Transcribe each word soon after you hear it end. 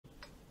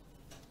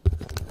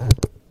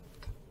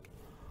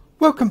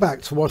Welcome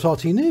back to What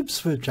Arty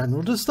Noobs for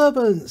General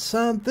Disturbance.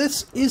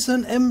 This is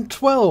an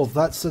M12,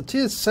 that's a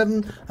Tier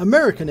 7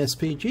 American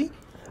SPG,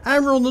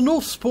 and we're on the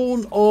north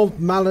spawn of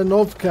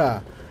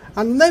Malinovka.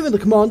 And the name of the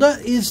commander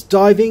is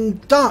Diving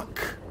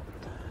Duck.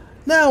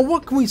 Now,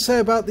 what can we say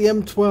about the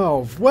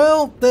M12?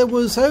 Well, there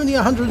was only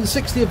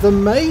 160 of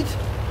them made,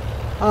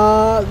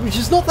 which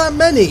is not that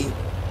many.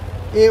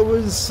 It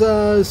was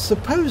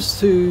supposed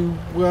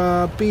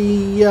to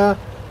be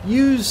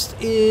used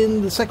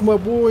in the Second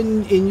World War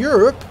in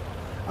Europe.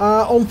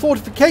 On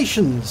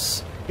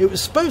fortifications. It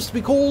was supposed to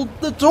be called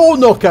the Door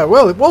Knocker.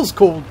 Well, it was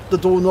called the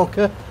Door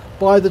Knocker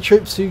by the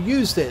troops who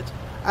used it,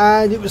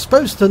 and it was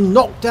supposed to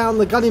knock down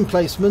the gun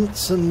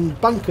emplacements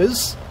and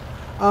bunkers,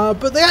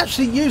 but they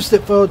actually used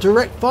it for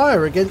direct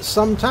fire against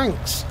some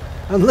tanks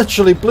and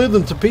literally blew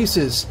them to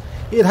pieces.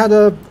 It had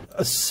a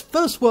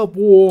First World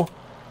War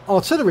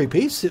artillery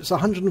piece. It's a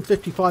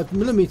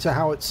 155mm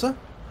howitzer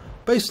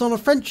based on a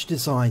French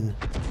design,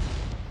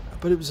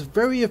 but it was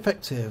very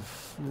effective.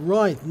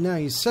 Right, now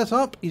he's set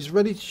up, he's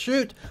ready to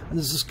shoot, and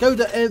there's a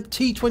Skoda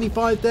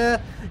T25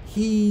 there.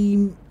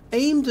 He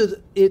aimed at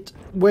it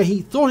where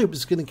he thought it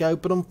was going to go,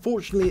 but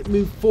unfortunately it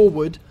moved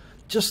forward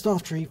just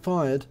after he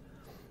fired,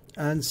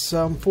 and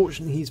so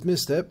unfortunately he's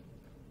missed it.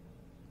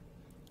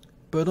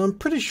 But I'm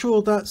pretty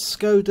sure that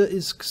Skoda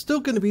is still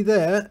going to be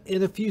there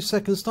in a few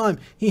seconds time.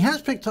 He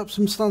has picked up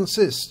some stun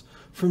assist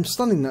from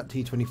stunning that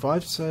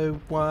T25, so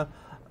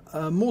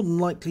more than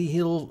likely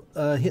he'll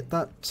hit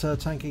that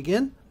tank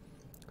again.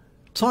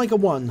 Tiger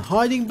 1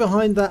 hiding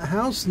behind that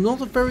house,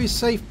 not a very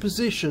safe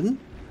position,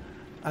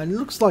 and it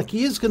looks like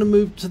he is going to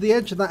move to the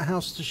edge of that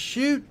house to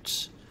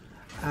shoot,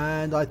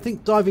 and I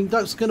think Diving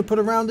Duck's going to put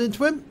a round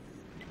into him.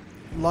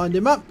 Lined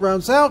him up,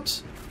 rounds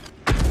out,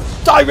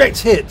 direct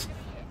hit,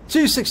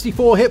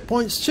 264 hit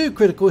points, 2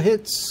 critical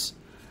hits,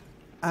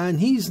 and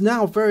he's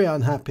now very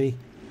unhappy,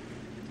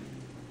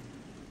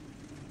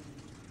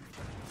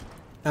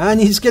 and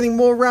he's getting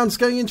more rounds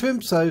going into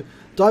him, so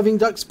Diving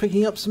Duck's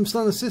picking up some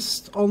stun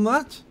assist on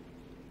that.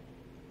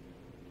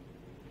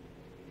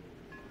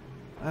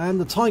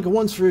 And the Tiger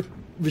 1's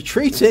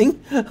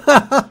retreating.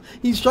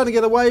 He's trying to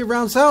get away,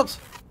 rounds out.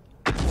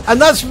 And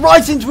that's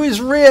right into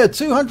his rear.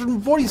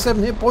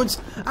 247 hit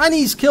points. And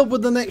he's killed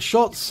with the next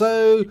shot.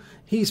 So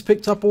he's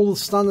picked up all the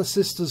stun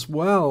assist as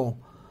well.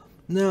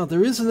 Now,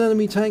 there is an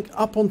enemy tank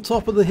up on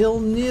top of the hill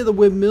near the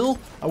windmill.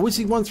 A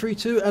Wizzy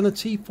 132 and a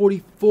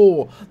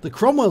T44. The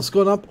Cromwell's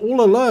gone up all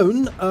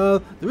alone.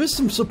 There is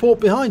some support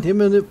behind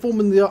him and it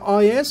forming the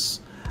IS.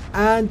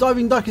 And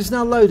Diving Duck is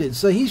now loaded.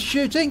 So he's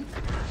shooting.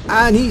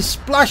 And he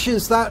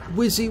splashes that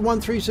Wizzy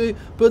 132,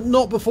 but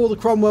not before the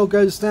Cromwell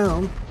goes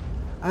down.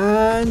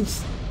 And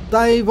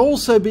they've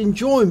also been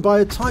joined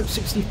by a Type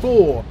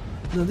 64.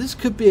 Now this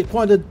could be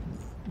quite a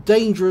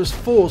dangerous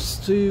force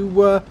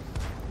to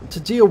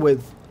deal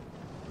with.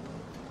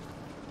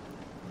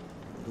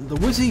 The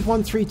Wizzy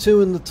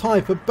 132 and the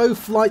Type are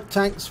both light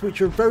tanks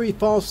which are very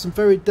fast and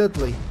very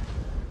deadly.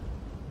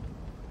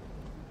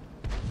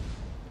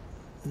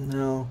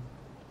 Now,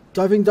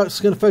 Diving Duck's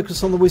going to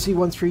focus on the Wizzy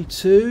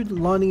 132,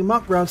 lining him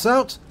up, rounds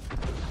out,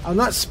 and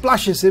that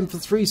splashes him for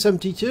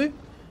 372.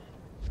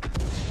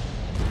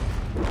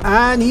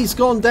 And he's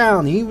gone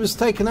down. He was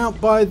taken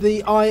out by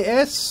the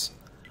IS,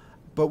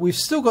 but we've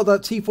still got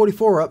that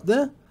T44 up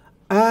there,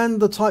 and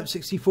the Type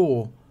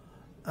 64.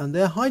 And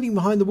they're hiding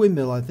behind the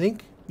windmill, I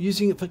think,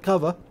 using it for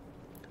cover.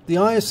 The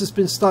IS has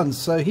been stunned,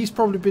 so he's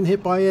probably been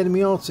hit by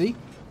enemy Arty.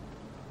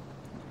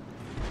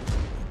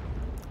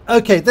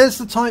 Okay, there's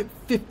the Type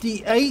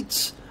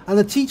 58. And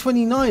the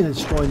T29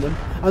 has joined them,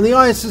 and the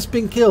IS has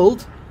been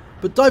killed,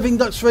 but Diving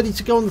Duck's ready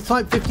to go on the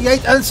Type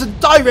 58, and it's a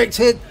direct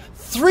hit,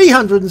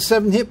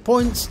 307 hit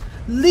points,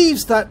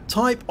 leaves that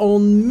Type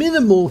on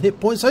minimal hit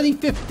points, only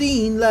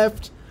 15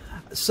 left,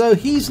 so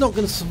he's not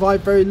going to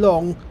survive very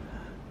long.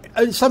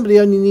 Somebody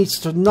only needs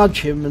to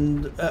nudge him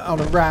and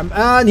on a ram,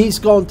 and he's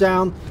gone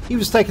down. He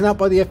was taken out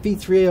by the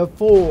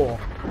FV304,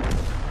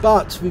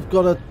 but we've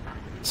got a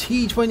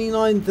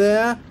T29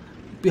 there,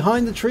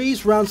 behind the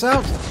trees, rounds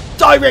out.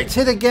 Direct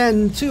hit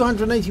again,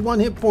 281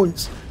 hit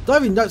points.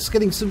 Diving Duck's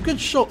getting some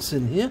good shots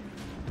in here.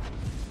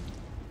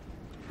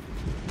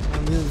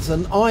 And there's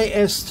an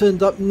IS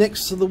turned up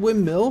next to the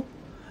windmill.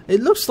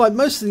 It looks like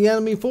most of the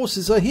enemy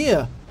forces are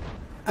here.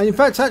 And in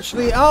fact,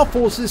 actually, our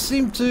forces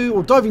seem to,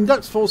 or Diving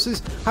Duck's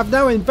forces, have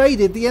now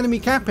invaded the enemy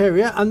cap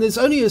area, and there's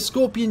only a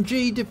Scorpion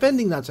G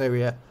defending that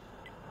area.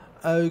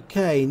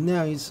 Okay,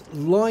 now he's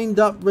lined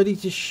up, ready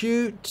to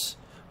shoot,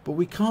 but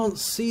we can't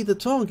see the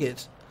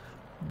target.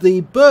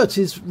 The Burt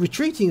is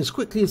retreating as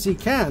quickly as he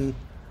can.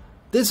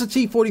 There's a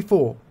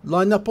T44.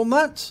 Line up on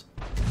that.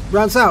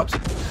 Rounds out.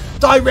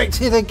 Direct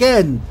hit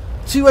again.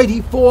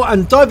 284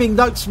 and Diving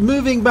Duck's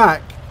moving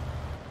back.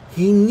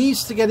 He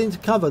needs to get into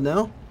cover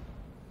now.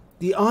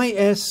 The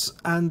IS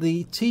and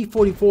the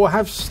T44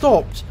 have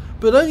stopped,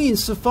 but only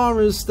insofar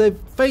as they're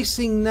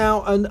facing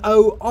now an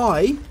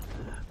OI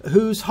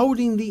who's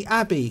holding the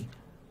Abbey.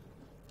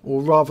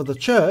 Or rather the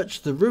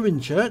church, the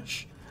ruined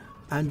church.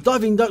 And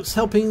Diving Duck's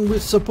helping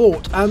with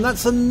support, and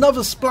that's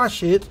another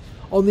splash hit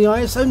on the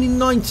IS, only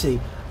 90.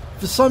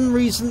 For some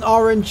reason,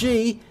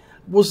 RNG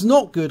was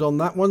not good on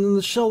that one, and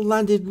the shell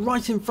landed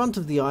right in front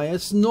of the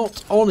IS,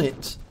 not on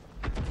it.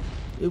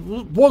 It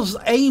was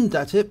aimed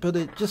at it, but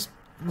it just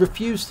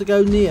refused to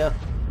go near.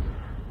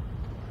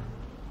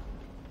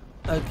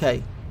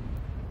 Okay,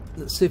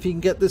 let's see if he can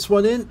get this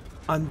one in.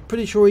 I'm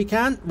pretty sure he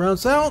can.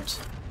 Rounds out.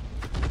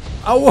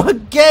 Oh,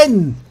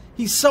 again!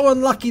 He's so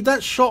unlucky.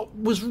 That shot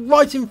was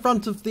right in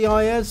front of the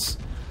IS.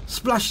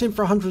 Splashed him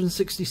for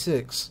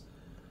 166.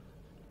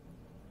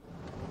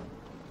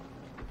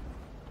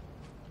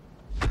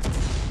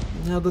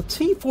 Now the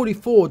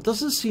T-44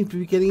 doesn't seem to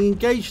be getting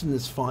engaged in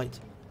this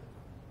fight.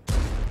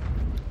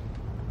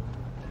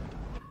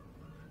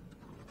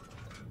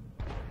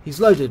 He's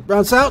loaded.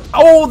 Rounds out.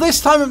 Oh, this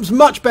time it was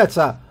much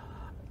better.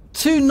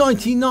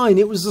 299.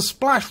 It was a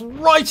splash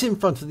right in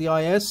front of the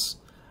IS.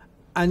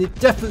 And it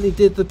definitely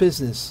did the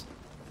business.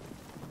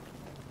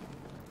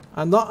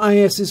 And that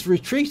IS is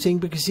retreating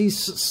because he's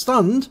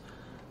stunned.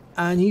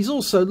 And he's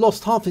also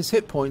lost half his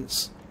hit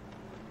points.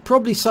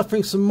 Probably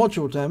suffering some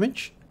module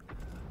damage.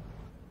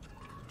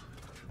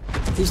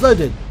 He's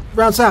loaded.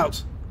 Rounds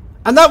out.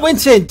 And that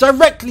went in.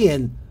 Directly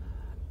in.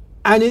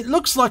 And it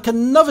looks like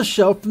another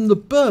shell from the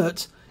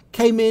Burt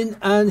came in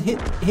and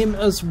hit him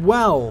as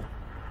well.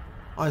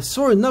 I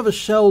saw another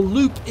shell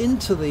loop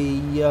into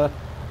the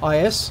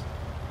IS.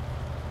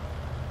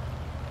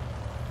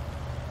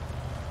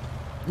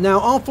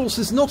 Now our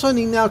forces not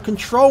only now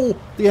control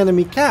the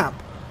enemy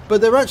cap, but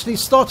they're actually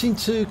starting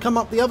to come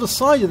up the other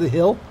side of the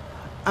hill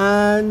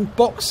and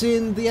box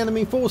in the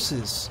enemy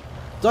forces.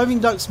 Diving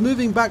ducks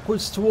moving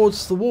backwards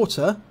towards the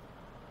water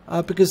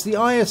because the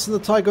IS and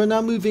the Tiger are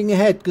now moving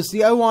ahead because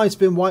the OI has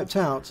been wiped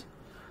out.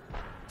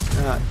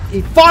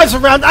 He fires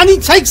around and he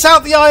takes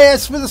out the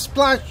IS with a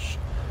splash.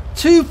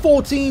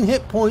 214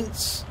 hit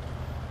points.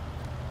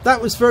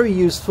 That was very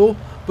useful.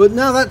 But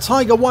now that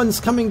Tiger 1's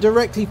coming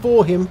directly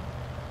for him.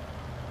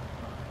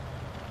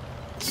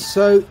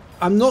 So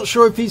I'm not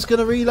sure if he's going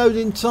to reload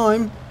in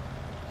time.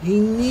 He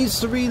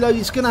needs to reload.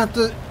 He's going to have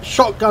to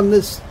shotgun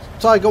this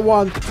Tiger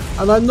 1.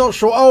 And I'm not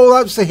sure. Oh,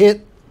 that's a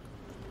hit.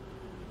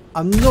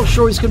 I'm not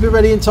sure he's going to be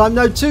ready in time.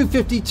 No,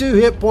 252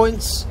 hit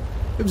points.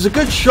 It was a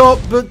good shot,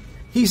 but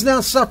he's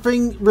now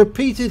suffering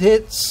repeated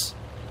hits.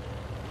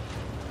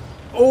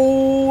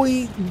 Oh,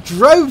 he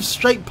drove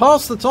straight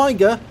past the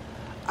Tiger.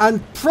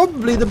 And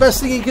probably the best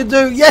thing he could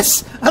do.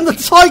 Yes, and the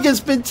Tiger's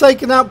been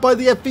taken out by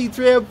the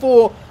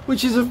FP304,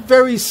 which is a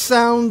very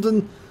sound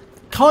and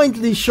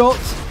kindly shot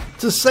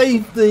to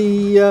save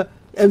the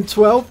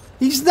M12.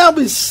 He's now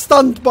been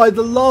stunned by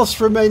the last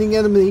remaining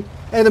enemy,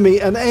 an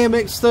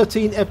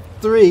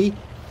AMX-13F3.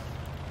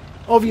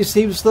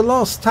 Obviously, he was the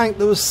last tank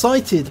that was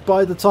sighted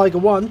by the Tiger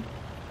 1.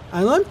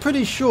 And I'm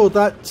pretty sure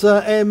that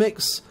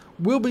AMX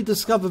will be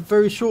discovered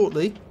very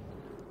shortly.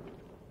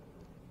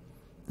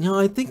 Now,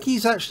 I think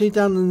he's actually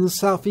down in the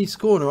southeast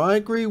corner. I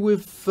agree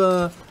with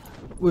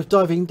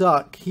Diving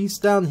Duck. He's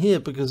down here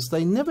because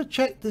they never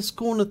checked this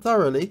corner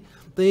thoroughly.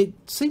 They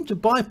seem to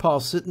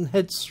bypass it and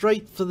head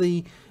straight for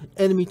the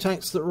enemy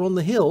tanks that are on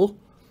the hill.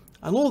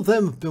 And all of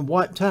them have been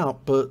wiped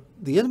out, but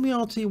the enemy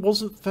Arty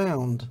wasn't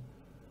found.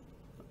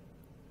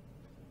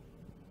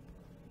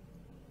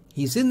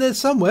 He's in there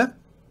somewhere.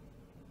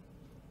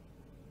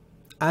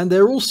 And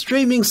they're all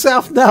streaming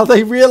south now.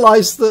 They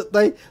realise that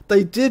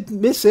they did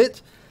miss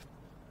it.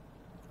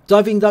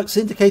 Diving Duck's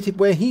indicated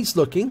where he's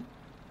looking.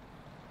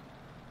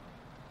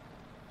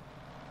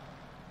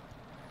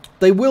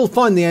 They will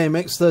find the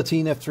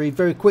AMX-13F3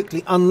 very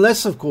quickly,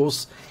 unless, of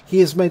course, he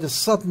has made a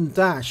sudden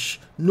dash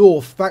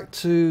north back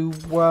to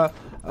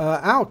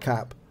our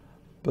cap.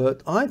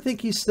 But I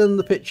think he's still in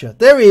the picture.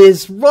 There he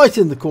is, right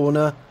in the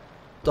corner.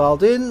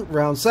 Dialed in,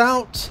 rounds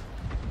out.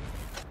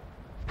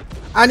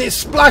 And it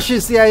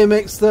splashes the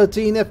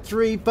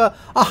AMX-13F3 for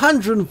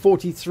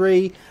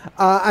 143.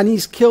 And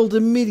he's killed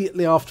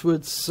immediately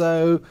afterwards.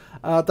 So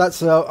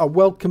that's a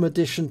welcome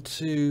addition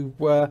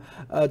to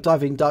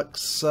Diving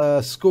Duck's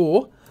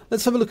score.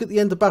 Let's have a look at the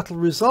end of battle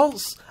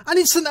results. And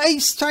it's an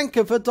ace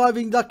tanker for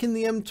Diving Duck in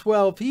the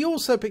M12. He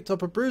also picked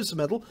up a bruiser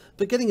medal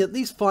for getting at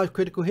least 5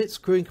 critical hits,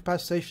 crew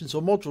incapacitations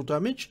or module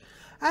damage.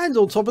 And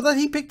on top of that,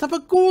 he picked up a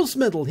Gore's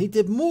medal. He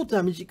did more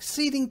damage,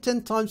 exceeding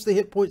 10 times the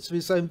hit points of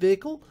his own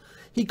vehicle.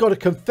 He got a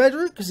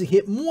Confederate because he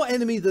hit more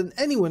enemy than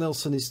anyone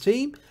else on his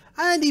team.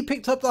 And he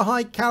picked up the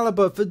high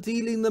caliber for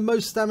dealing the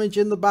most damage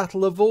in the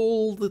battle of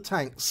all the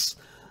tanks.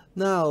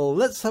 Now,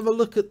 let's have a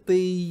look at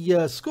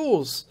the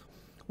scores.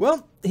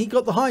 Well, he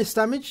got the highest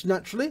damage,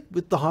 naturally,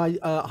 with the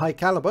high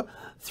caliber.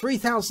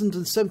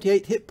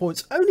 3,078 hit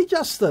points. Only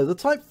just, though. The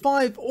Type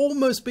 5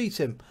 almost beat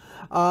him.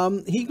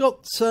 He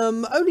got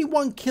only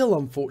 1 kill,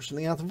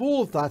 unfortunately, out of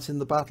all of that in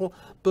the battle.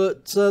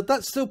 But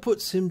that still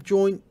puts him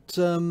joint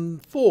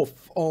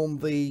 4th on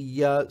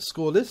the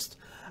score list.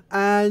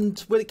 And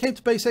when it came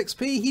to base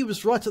XP, he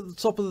was right at the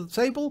top of the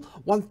table.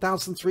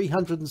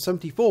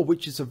 1,374,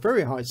 which is a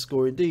very high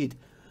score indeed.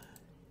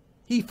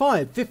 He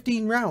fired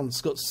 15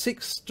 rounds, got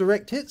 6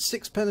 direct hits,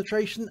 6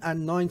 penetration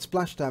and 9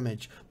 splash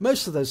damage.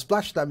 Most of those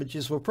splash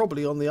damages were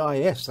probably on the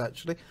IS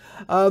actually.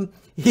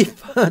 He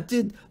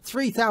did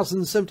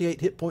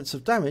 3,078 hit points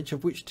of damage,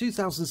 of which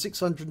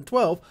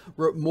 2,612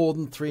 were at more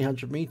than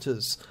 300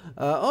 meters.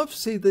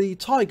 Obviously the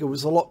Tiger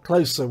was a lot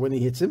closer when he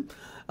hit him.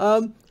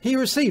 He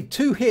received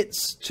 2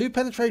 hits, 2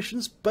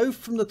 penetrations, both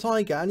from the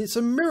Tiger, and it's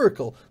a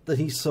miracle that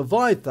he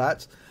survived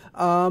that.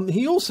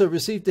 He also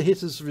received a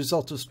hit as a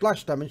result of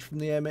splash damage from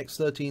the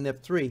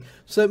MX-13F3,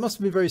 so it must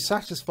have been very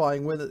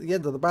satisfying when at the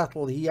end of the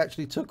battle he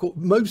actually took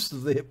most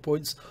of the hit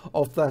points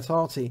off that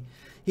Arty.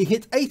 He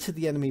hit 8 of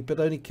the enemy but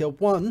only killed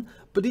 1,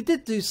 but he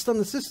did do stun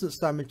assistance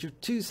damage of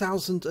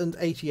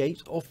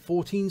 2,088 of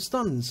 14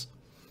 stuns.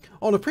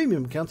 On a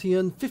premium account he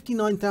earned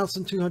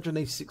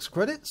 59,286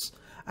 credits,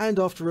 and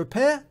after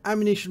repair,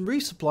 ammunition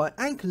resupply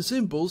and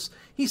consumables,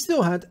 he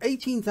still had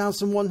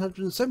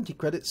 18,170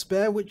 credits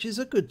spare, which is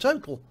a good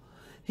total.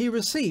 He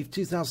received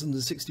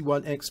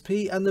 2,061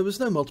 XP and there was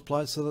no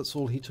multiplier, so that's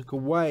all he took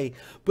away.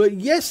 But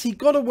yes, he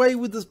got away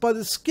with this by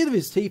the skin of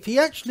his teeth. He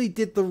actually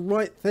did the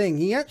right thing.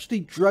 He actually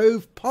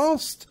drove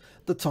past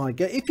the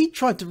Tiger. If he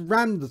tried to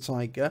ram the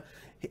Tiger,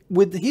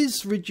 with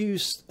his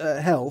reduced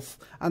health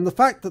and the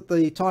fact that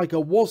the Tiger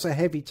was a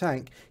heavy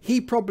tank, he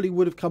probably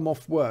would have come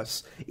off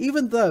worse.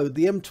 Even though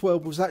the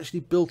M12 was actually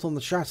built on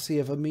the chassis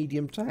of a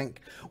medium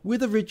tank,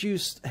 with a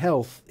reduced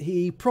health,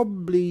 he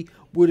probably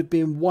would have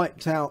been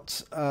wiped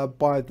out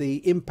by the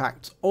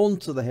impact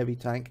onto the heavy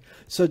tank.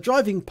 So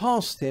driving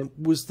past him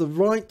was the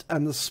right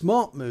and the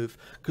smart move,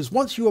 because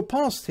once you were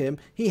past him,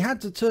 he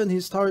had to turn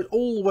his turret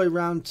all the way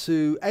around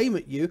to aim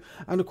at you,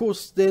 and of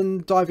course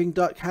then Diving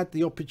Duck had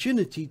the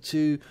opportunity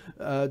to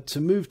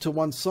move to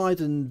one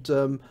side and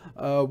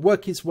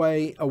work his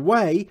way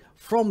away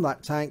from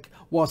that tank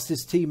whilst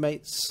his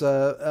teammates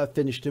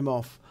finished him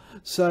off.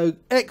 So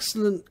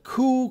excellent,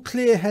 cool,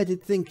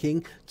 clear-headed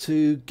thinking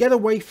to get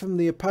away from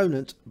the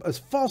opponent as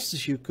fast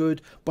as you could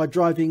by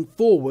driving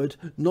forward,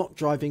 not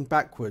driving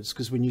backwards,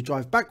 because when you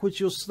drive backwards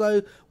you're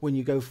slow, when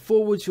you go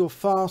forwards you're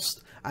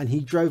fast, and he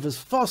drove as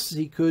fast as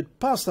he could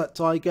past that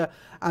Tiger,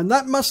 and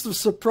that must have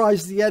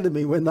surprised the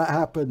enemy when that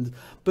happened,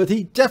 but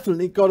he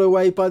definitely got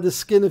away by the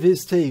skin of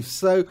his teeth.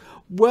 So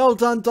well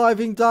done,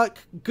 Diving Duck,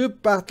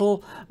 good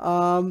battle.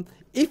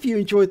 If you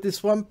enjoyed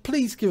this one,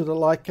 please give it a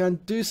like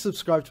and do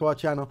subscribe to our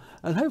channel,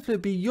 and hopefully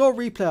it'll be your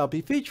replay I'll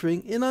be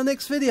featuring in our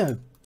next video.